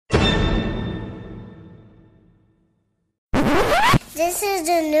This is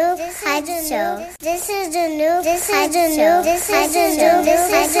the new Hype Show. This is the new Hype Show. This is the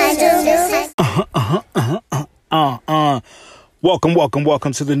new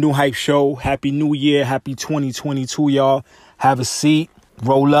Welcome to the new Hype Show. Happy New Year. Happy 2022, y'all. Have a seat,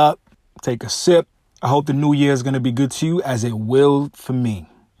 roll up, take a sip. I hope the new year is going to be good to you as it will for me.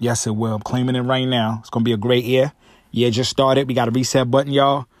 Yes, it will. I'm claiming it right now. It's going to be a great year. Year just started. We got a reset button,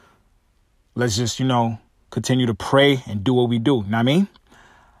 y'all. Let's just, continue to pray and do what we do. Know what I mean?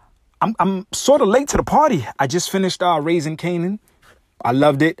 I'm sort of late to the party. I just finished Raising Kanan. I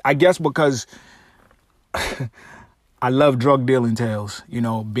loved it. I guess because I love drug dealing tales.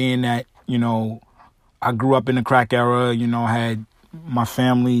 Being that, I grew up in the crack era, had my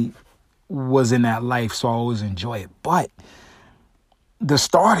family was in that life, so I always enjoy it. But the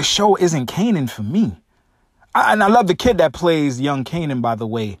star of the show isn't Kanan for me. And I love the kid that plays young Kanan, by the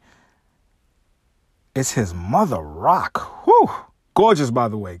way. It's his mother, Rock. Whew. Gorgeous, by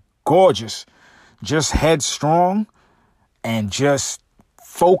the way. Gorgeous. Just headstrong and just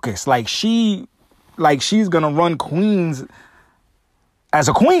focused. Like she's going to run Queens as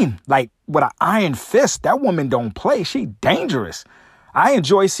a queen. Like with an iron fist. That woman don't play. She dangerous. I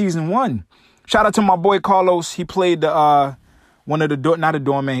enjoy season 1. Shout out to my boy Carlos. He played the one of the not a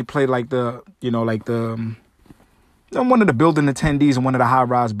doorman. He played like the one of the building attendees in one of the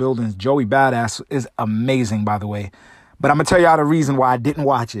high-rise buildings. Joey Badass is amazing, by the way. But I'm going to tell y'all the reason why I didn't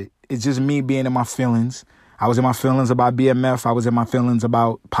watch it. It's just me being in my feelings. I was in my feelings about BMF. I was in my feelings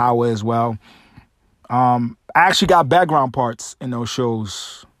about Power as well. I actually got background parts in those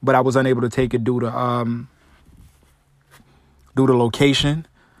shows, but I was unable to take it due to location.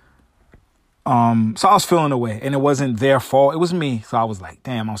 So I was feeling away, and it wasn't their fault. It was me. So I was like,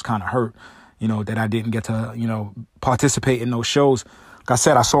 damn, I was kind of hurt. That I didn't get to, participate in those shows. Like I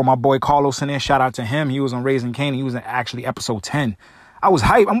said, I saw my boy Carlos in there. Shout out to him. He was on Raising Kanan. He was in actually episode 10. I was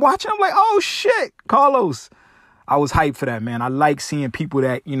hyped. I'm watching. I'm like, oh, shit, Carlos. I was hyped for that, man. I like seeing people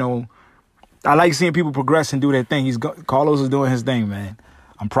that, I like seeing people progress and do their thing. Carlos is doing his thing, man.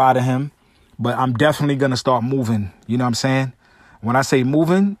 I'm proud of him. But I'm definitely going to start moving. You know what I'm saying? When I say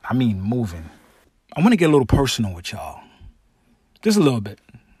moving, I mean moving. I want to get a little personal with y'all. Just a little bit.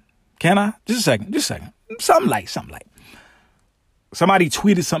 Can I? Just a second. Something light. Somebody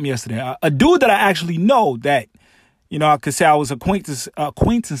tweeted something yesterday. A dude that I actually know that, I could say I was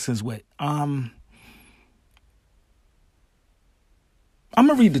acquaintances with. I'm going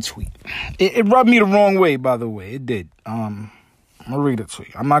to read the tweet. It rubbed me the wrong way, by the way. It did. I'm going to read the tweet.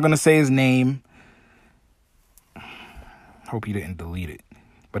 I'm not going to say his name. Hope he didn't delete it.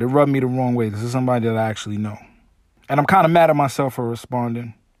 But it rubbed me the wrong way. This is somebody that I actually know. And I'm kind of mad at myself for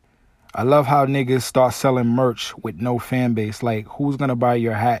responding. I love how niggas start selling merch with no fan base. Like, who's going to buy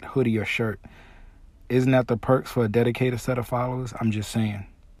your hat, hoodie, or shirt? Isn't that the perks for a dedicated set of followers? I'm just saying.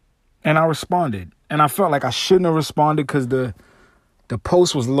 And I responded. And I felt like I shouldn't have responded because the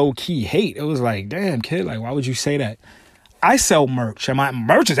post was low-key hate. It was like, damn, kid, like, why would you say that? I sell merch, and my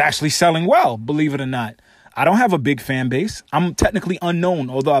merch is actually selling well, believe it or not. I don't have a big fan base. I'm technically unknown,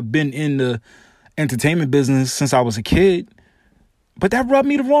 although I've been in the entertainment business since I was a kid. But that rubbed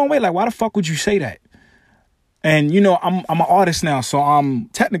me the wrong way. Like, why the fuck would you say that? And, I'm an artist now, so I'm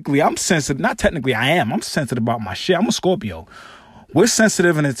sensitive. Not technically, I am. I'm sensitive about my shit. I'm a Scorpio. We're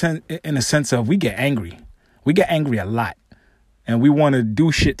sensitive in a sense of we get angry. We get angry a lot. And we want to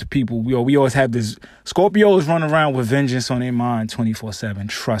do shit to people. We always have this. Scorpios run around with vengeance on their mind 24/7.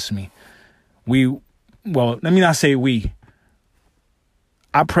 Trust me. Let me not say we.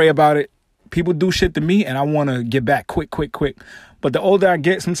 I pray about it. People do shit to me, and I want to get back quick. But the older I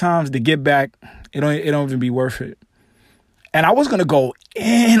get, sometimes to get back, it don't even be worth it. And I was going to go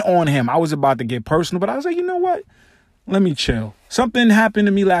in on him. I was about to get personal, but I was like, you know what? Let me chill. Something happened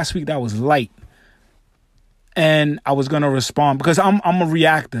to me last week that was light. And I was going to respond because I'm a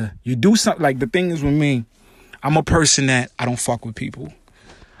reactor. You do something, like the thing is with me, I'm a person that I don't fuck with people.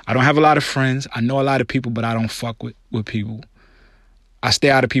 I don't have a lot of friends. I know a lot of people, but I don't fuck with people. I stay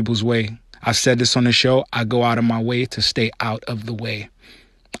out of people's way. I've said this on the show. I go out of my way to stay out of the way.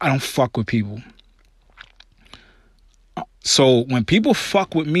 I don't fuck with people. So when people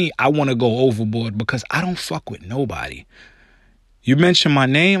fuck with me, I want to go overboard because I don't fuck with nobody. You mention my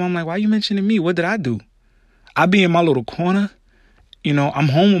name. I'm like, why are you mentioning me? What did I do? I be in my little corner. I'm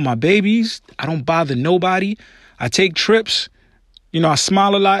home with my babies. I don't bother nobody. I take trips. I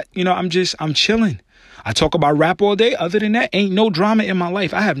smile a lot. I'm chilling. I talk about rap all day. Other than that, ain't no drama in my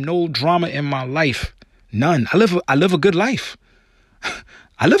life. I have no drama in my life. None. I live a good life.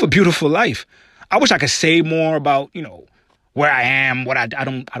 I live a beautiful life. I wish I could say more about, where I am, what I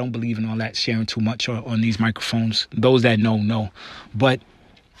don't believe in all that sharing too much on these microphones. Those that know. But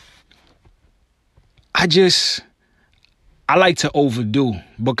I like to overdo,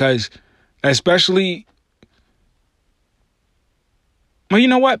 because especially, well, you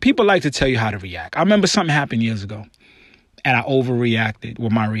know what? People like to tell you how to react. I remember something happened years ago, and I overreacted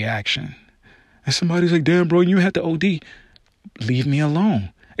with my reaction. And somebody's like, damn, bro, you had to OD. Leave me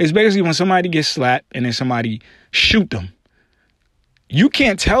alone. It's basically when somebody gets slapped and then somebody shoot them. You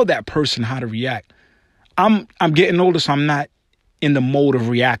can't tell that person how to react. I'm getting older, so I'm not in the mode of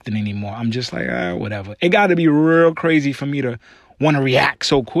reacting anymore. I'm just like, whatever. It got to be real crazy for me to want to react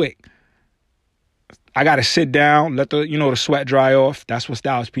so quick. I got to sit down, let the sweat dry off. That's what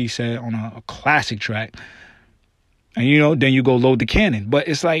Styles P said on a classic track. And, then you go load the cannon. But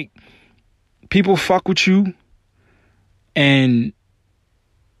it's like, people fuck with you and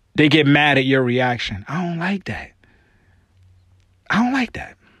they get mad at your reaction. I don't like that.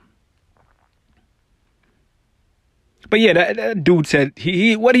 But yeah, that dude said,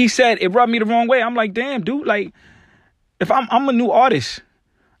 what he said, it rubbed me the wrong way. I'm like, damn, dude, like, if I'm a new artist,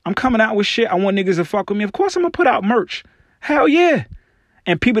 I'm coming out with shit, I want niggas to fuck with me. Of course I'm gonna put out merch. Hell yeah.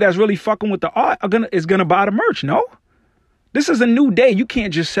 And people that's really fucking with the art is gonna buy the merch, no? This is a new day. You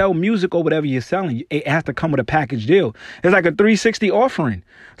can't just sell music or whatever you're selling. It has to come with a package deal. It's like a 360 offering.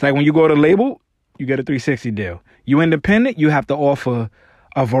 It's like when you go to label, you get a 360 deal. You independent, you have to offer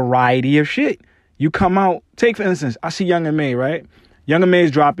a variety of shit. You come out, take for instance, I see Young M.A, right? Young M.A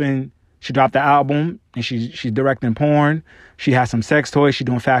is dropping, she dropped the album and she's directing porn. She has some sex toys, she's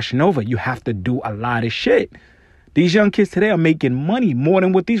doing Fashion Nova. You have to do a lot of shit. These young kids today are making money more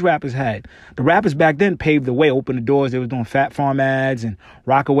than what these rappers had. The rappers back then paved the way, opened the doors. They was doing Fat Farm ads and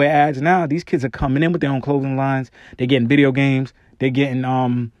Rockaway ads. Now these kids are coming in with their own clothing lines. They're getting video games. They're getting,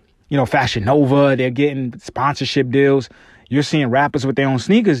 Fashion Nova. They're getting sponsorship deals. You're seeing rappers with their own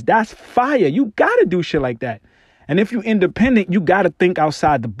sneakers. That's fire. You got to do shit like that. And if you're independent, you got to think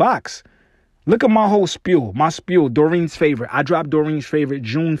outside the box. Look at my whole spiel. My spiel, Doreen's Favorite. I dropped Doreen's Favorite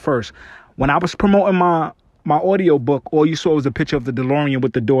June 1st. When I was promoting my audio book, all you saw was a picture of the DeLorean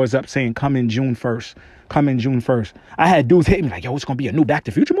with the doors up saying, come in June 1st. Come in June 1st. I had dudes hit me like, yo, it's going to be a new Back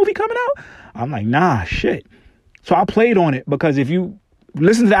to the Future movie coming out? I'm like, nah, shit. So I played on it because if you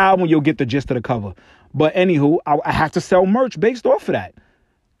listen to the album, you'll get the gist of the cover. But anywho, I have to sell merch based off of that.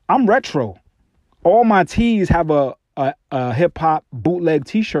 I'm retro. All my tees have a hip-hop bootleg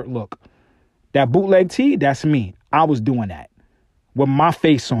t-shirt look. That bootleg tee, that's me. I was doing that with my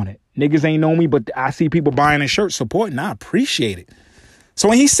face on it. Niggas ain't know me, but I see people buying a shirt, supporting. I appreciate it. So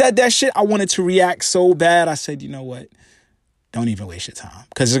when he said that shit, I wanted to react so bad. I said, you know what? Don't even waste your time.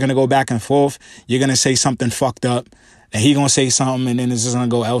 Because it's going to go back and forth. You're going to say something fucked up. And he going to say something, and then it's just going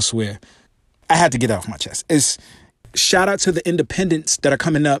to go elsewhere. I had to get that off my chest. Shout out to the independents that are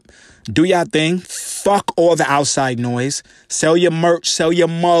coming up. Do your thing. Fuck all the outside noise. Sell your merch. Sell your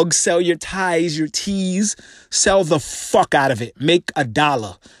mugs. Sell your ties, your tees. Sell the fuck out of it. Make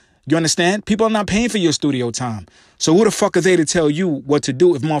 $1. You understand? People are not paying for your studio time. So who the fuck are they to tell you what to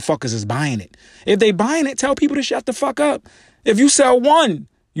do if motherfuckers is buying it? If they buying it, tell people to shut the fuck up. If you sell one,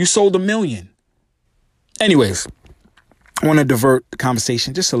 you sold 1 million. Anyways, I want to divert the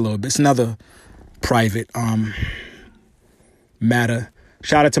conversation just a little bit. It's another private matter.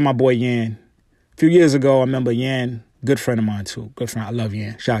 Shout out to my boy Yan. A few years ago, I remember Yan, good friend of mine too. Good friend. I love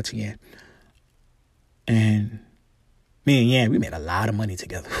Yan. Shout out to Yan. And me and Yan, we made a lot of money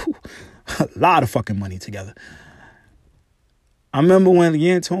together. A lot of fucking money together. I remember when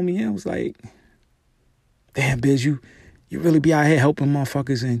Yan told me, Yan was like, damn, Biz, you really be out here helping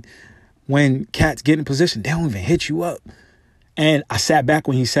motherfuckers, and when cats get in position, they don't even hit you up. And I sat back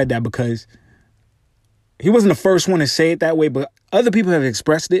when he said that because he wasn't the first one to say it that way, but other people have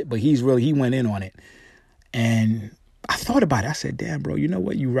expressed it, but he went in on it. And I thought about it. I said, damn, bro, you know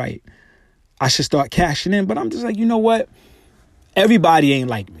what? You're right. I should start cashing in. But I'm just like, you know what? Everybody ain't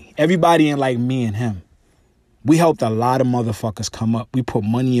like me. Everybody ain't like me and him. We helped a lot of motherfuckers come up. We put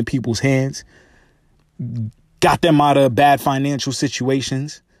money in people's hands, got them out of bad financial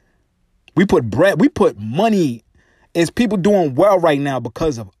situations. We put money. It's people doing well right now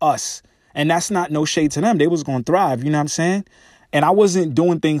because of us. And that's not no shade to them. They was going to thrive. You know what I'm saying? And I wasn't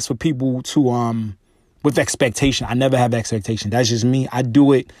doing things for people to, with expectation. I never have expectation. That's just me. I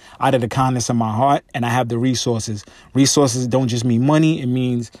do it out of the kindness of my heart, and I have the resources. Resources don't just mean money. It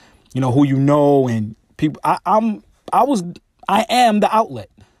means, who you know and people. I am the outlet.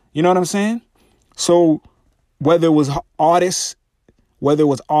 You know what I'm saying? So whether it was artists,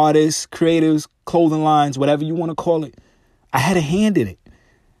 creatives, clothing lines, whatever you want to call it, I had a hand in it.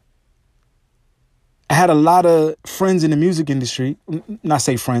 I had a lot of friends in the music industry, not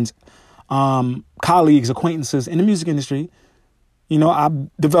say friends, colleagues, acquaintances in the music industry. You know, I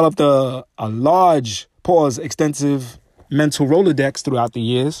developed a large, extensive mental Rolodex throughout the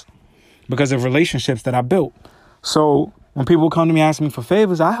years because of relationships that I built. So when people come to me asking me for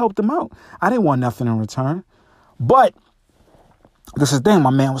favors, I helped them out. I didn't want nothing in return. But this is the thing.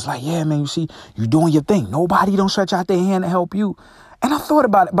 My man was like, yeah, man, you see, you doing your thing. Nobody don't stretch out their hand to help you. And I thought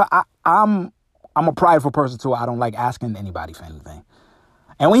about it, but I'm a prideful person too. I don't like asking anybody for anything.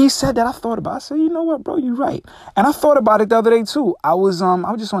 And when he said that, I thought about it. I said, you know what, bro, you're right. And I thought about it the other day too. I was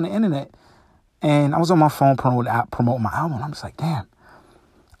just on the internet and I was on my phone promoting my album. I'm just like, damn,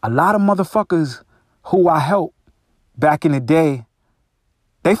 a lot of motherfuckers who I helped back in the day,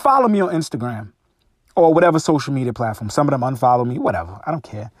 they follow me on Instagram or whatever social media platform. Some of them unfollow me, whatever. I don't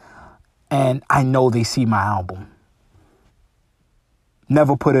care. And I know they see my album.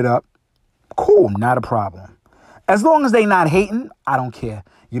 Never put it up. Cool, not a problem. As long as they not hating, I don't care.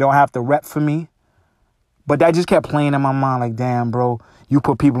 You don't have to rep for me. But that just kept playing in my mind like, damn, bro, you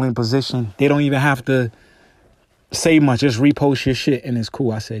put people in position. They don't even have to say much. Just repost your shit and it's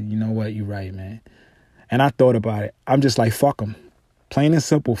cool. I said, you know what? You're right, man. And I thought about it. I'm just like, fuck them. Plain and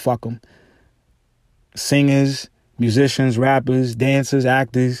simple, fuck them. Singers, musicians, rappers, dancers,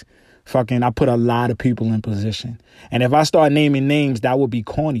 actors. I put a lot of people in position. And if I start naming names, that would be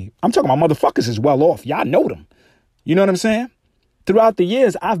corny. I'm talking about motherfuckers is well off. Y'all know them. You know what I'm saying? Throughout the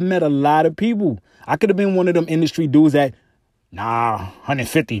years, I've met a lot of people. I could have been one of them industry dudes that,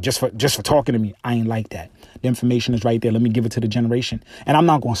 150 just for talking to me. I ain't like that. The information is right there. Let me give it to the generation. And I'm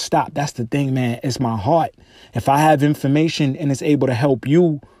not going to stop. That's the thing, man. It's my heart. If I have information and it's able to help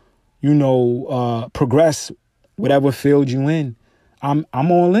you, progress whatever field you in, I'm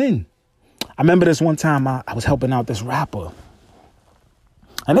all in. I remember this one time I was helping out this rapper.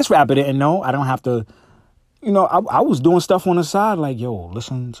 And this rapper didn't know. I don't have to, I was doing stuff on the side like, yo,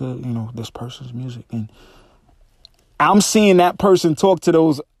 listen to, this person's music. And I'm seeing that person talk to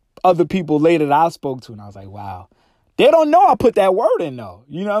those other people later that I spoke to. And I was like, wow, they don't know I put that word in though.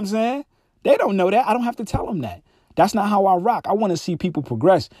 You know what I'm saying? They don't know that. I don't have to tell them that. That's not how I rock. I want to see people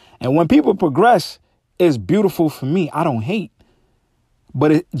progress. And when people progress, it's beautiful for me. I don't hate.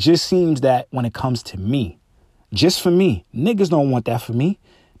 But it just seems that when it comes to me, just for me, niggas don't want that for me.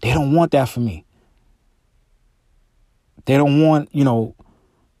 They don't want that for me. They don't want,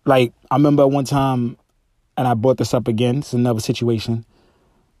 like I remember one time, and I brought this up again. It's another situation.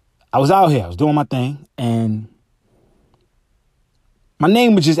 I was out here. I was doing my thing. And my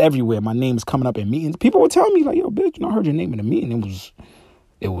name was just everywhere. My name was coming up in meetings. People were telling me like, yo, bitch, I heard your name in a meeting.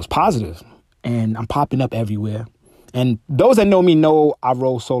 It was positive. And I'm popping up everywhere. And those that know me know I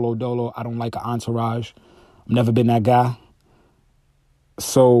roll solo dolo. I don't like an entourage. I've never been that guy.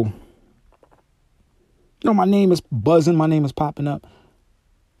 So, my name is buzzing. My name is popping up.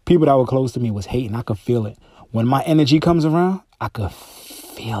 People that were close to me was hating. I could feel it. When my energy comes around, I could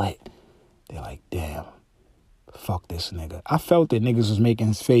feel it. They're like, damn, fuck this nigga. I felt that niggas was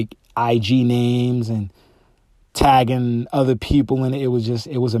making fake IG names and tagging other people in it.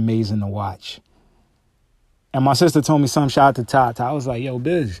 It was amazing to watch. And my sister told me something, shout out to Tata. I was like, yo,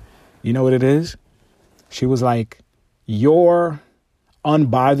 Biz, you know what it is? She was like, your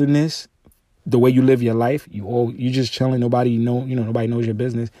unbotheredness, the way you live your life, you just chilling, nobody knows your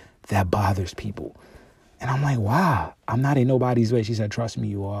business, that bothers people. And I'm like, wow, I'm not in nobody's way. She said, trust me,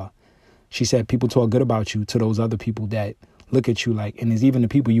 you are. She said, people talk good about you to those other people that look at you like, and there's even the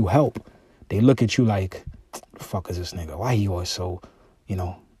people you help, they look at you like, the fuck is this nigga? Why he always so,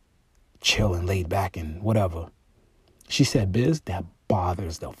 chill and laid back and whatever. She said, Biz, that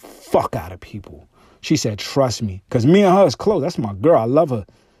bothers the fuck out of people. She said, trust me. Because me and her is close. That's my girl. I love her.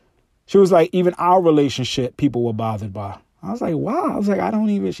 She was like, even our relationship, people were bothered by. I was like, wow. I was like, I don't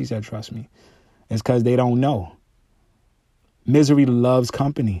even. She said, trust me. It's because they don't know. Misery loves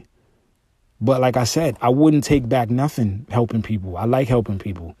company. But like I said, I wouldn't take back nothing helping people. I like helping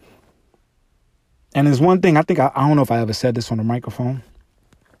people. And there's one thing, I don't know if I ever said this on the microphone.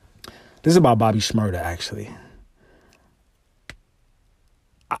 This is about Bobby Shmurda, actually.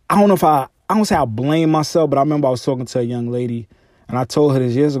 I don't say I blame myself, but I remember I was talking to a young lady, and I told her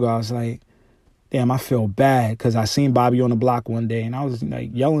this years ago. I was like, damn, I feel bad, because I seen Bobby on the block one day, and I was like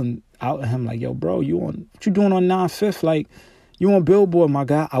yelling out at him, like, yo, bro, what you doing on 9/5? Like, you on Billboard, my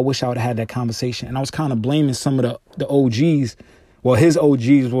guy. I wish I would have had that conversation. And I was kind of blaming some of the OGs. Well, his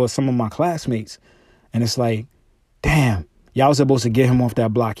OGs were some of my classmates. And it's like, damn. Y'all was supposed to get him off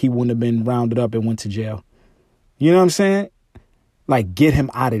that block. He wouldn't have been rounded up and went to jail. You know what I'm saying? Like, get him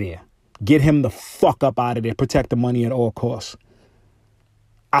out of there. Get him the fuck up out of there. Protect the money at all costs.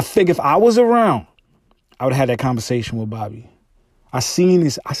 I think if I was around I would have had that conversation with Bobby. I seen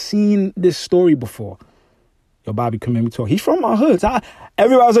this story before. Yo, Bobby, come in, we talk. He's from my hood.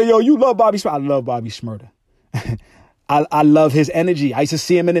 Everybody say, yo, you love Bobby Shmurda. I love Bobby Shmurda. I love his energy. I used to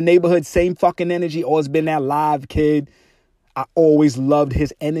see him in the neighborhood, same fucking energy. Always been that live kid. I always loved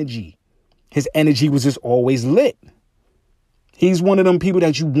his energy. His energy was just always lit. He's one of them people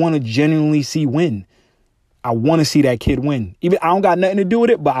that you want to genuinely see win. I want to see that kid win. Even I don't got nothing to do with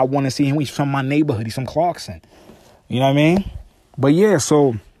it, but I want to see him. He's from my neighborhood. He's from Clarkson. You know what I mean? But yeah,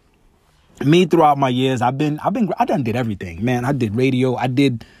 so me throughout my years, I done did everything, man. I did radio. I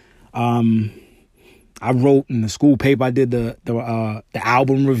did, I wrote in the school paper. I did the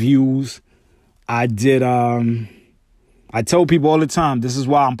album reviews. I did, I tell people all the time, this is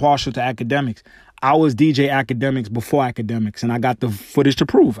why I'm partial to academics. I was DJ Academics before Academics, and I got the footage to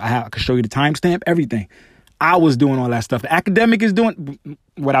prove. I could show you the timestamp, everything. I was doing all that stuff. The Academic is doing,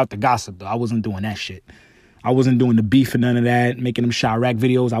 without the gossip, though. I wasn't doing that shit. I wasn't doing the beef and none of that, making them Chirac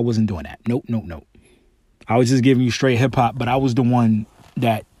videos. I wasn't doing that. Nope. I was just giving you straight hip-hop, but I was the one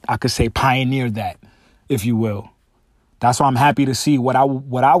that I could say pioneered that, if you will. That's why I'm happy to see what I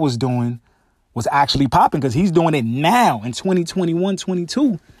was doing was actually popping, because he's doing it now in 2021,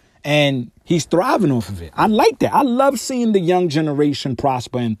 22, and he's thriving off of it. I like that. I love seeing the young generation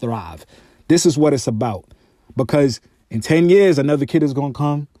prosper and thrive. This is what it's about, because in 10 years, another kid is going to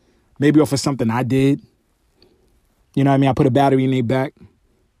come, maybe off of something I did. You know what I mean? I put a battery in their back,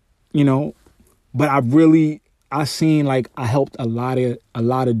 you know, but I seen like I helped a lot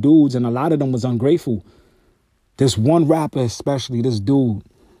of dudes, and a lot of them was ungrateful. This one rapper, especially this dude,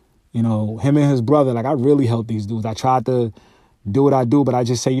 you know, him and his brother, like I really helped these dudes. I tried to do what I do, but I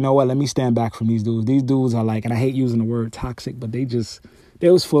just say, you know what, let me stand back from these dudes. These dudes are like, and I hate using the word toxic, but they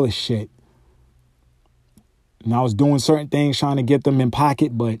was full of shit. And I was doing certain things, trying to get them in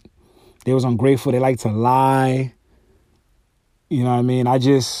pocket, but they was ungrateful. They like to lie. You know what I mean?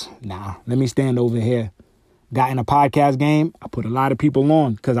 Let me stand over here. Got in a podcast game. I put a lot of people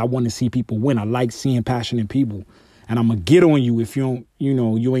on because I want to see people win. I like seeing passionate people. And I'm going to get on you if you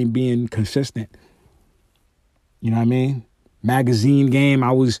ain't being consistent. You know what I mean? Magazine game.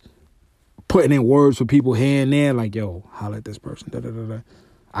 I was putting in words for people here and there. Like, yo, holla at this person. Da, da, da, da.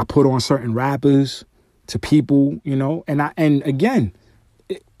 I put on certain rappers to people, you know. And again,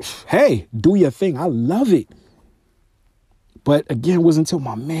 hey, do your thing. I love it. But again, it wasn't until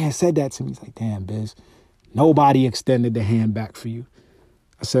my man said that to me. He's like, damn, Biz, nobody extended the hand back for you.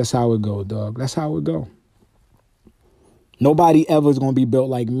 I said, that's how it go, dog. That's how it go. Nobody ever is going to be built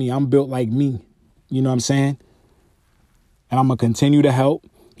like me. I'm built like me. You know what I'm saying? And I'm going to continue to help.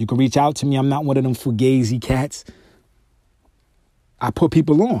 You can reach out to me. I'm not one of them fugazi cats. I put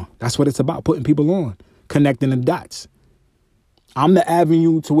people on. That's what it's about, putting people on, connecting the dots. I'm the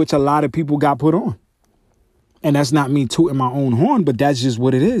avenue to which a lot of people got put on. And that's not me tooting my own horn, but that's just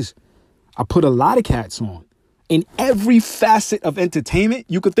what it is. I put a lot of cats on. In every facet of entertainment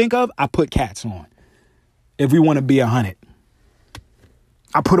you could think of, I put cats on. If we want to be 100.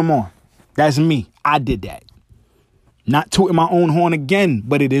 I put them on. That's me. I did that. Not tooting my own horn again,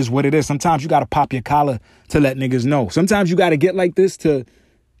 but it is what it is. Sometimes you got to pop your collar to let niggas know. Sometimes you got to get like this to,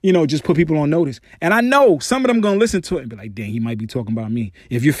 you know, just put people on notice. And I know some of them going to listen to it and be like, dang, he might be talking about me.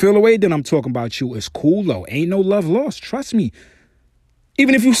 If you feel away, then I'm talking about you. It's cool, though. Ain't no love lost. Trust me.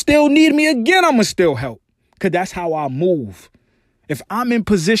 Even if you still need me again, I'm going to still help. Because that's how I move. If I'm in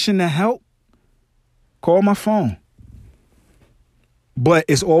position to help, call my phone. But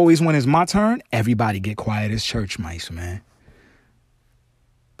it's always when it's my turn, everybody get quiet as church mice, man.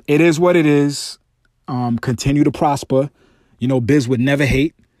 It is what it is. Continue to prosper. You know, Biz would never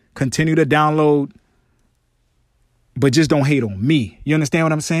hate. Continue to download. But just don't hate on me. You understand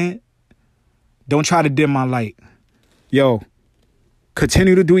what I'm saying? Don't try to dim my light. Yo,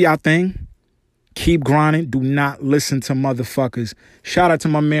 continue to do your thing. Keep grinding. Do not listen to motherfuckers. Shout out to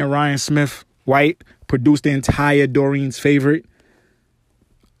my man Ryan Smith White. Produced the entire Doreen's Favorite.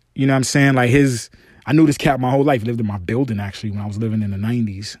 You know what I'm saying? Like I knew this cat my whole life. Lived in my building, actually, when I was living in the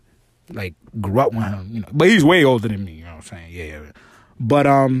 90s. Like, grew up with him, you know. But he's way older than me, you know what I'm saying? Yeah. But,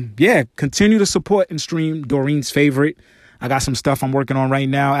 yeah, continue to support and stream Doreen's Favorite. I got some stuff I'm working on right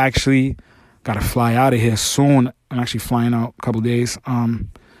now. Actually, got to fly out of here soon. I'm actually flying out a couple days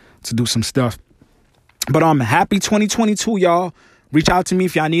to do some stuff. But happy 2022, y'all. Reach out to me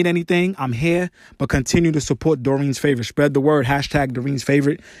if y'all need anything. I'm here. But continue to support Doreen's Favorite. Spread the word. Hashtag Doreen's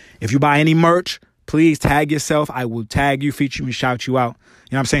Favorite. If you buy any merch, please tag yourself. I will tag you, feature you, and shout you out.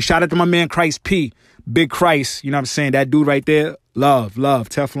 You know what I'm saying? Shout out to my man Christ P. Big Christ. You know what I'm saying? That dude right there. Love.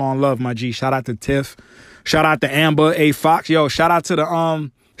 Teflon love, my G. Shout out to Tiff. Shout out to Amber A. Fox. Yo, shout out to the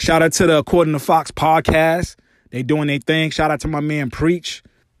Shout out to the According to Fox podcast. They doing their thing. Shout out to my man Preach.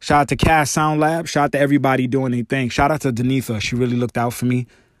 Shout out to Cast Sound Lab. Shout out to everybody doing their thing. Shout out to Denitha. She really looked out for me.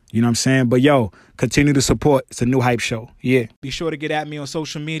 You know what I'm saying? But yo, continue to support. It's a New Hype Show. Yeah. Be sure to get at me on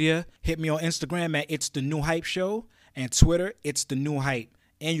social media. Hit me on Instagram at It's The New Hype Show. And Twitter, It's The New Hype.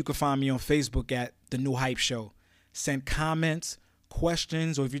 And you can find me on Facebook at The New Hype Show. Send comments,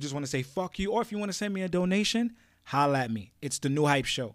 questions, or if you just want to say fuck you, or if you want to send me a donation, holla at me. It's The New Hype Show.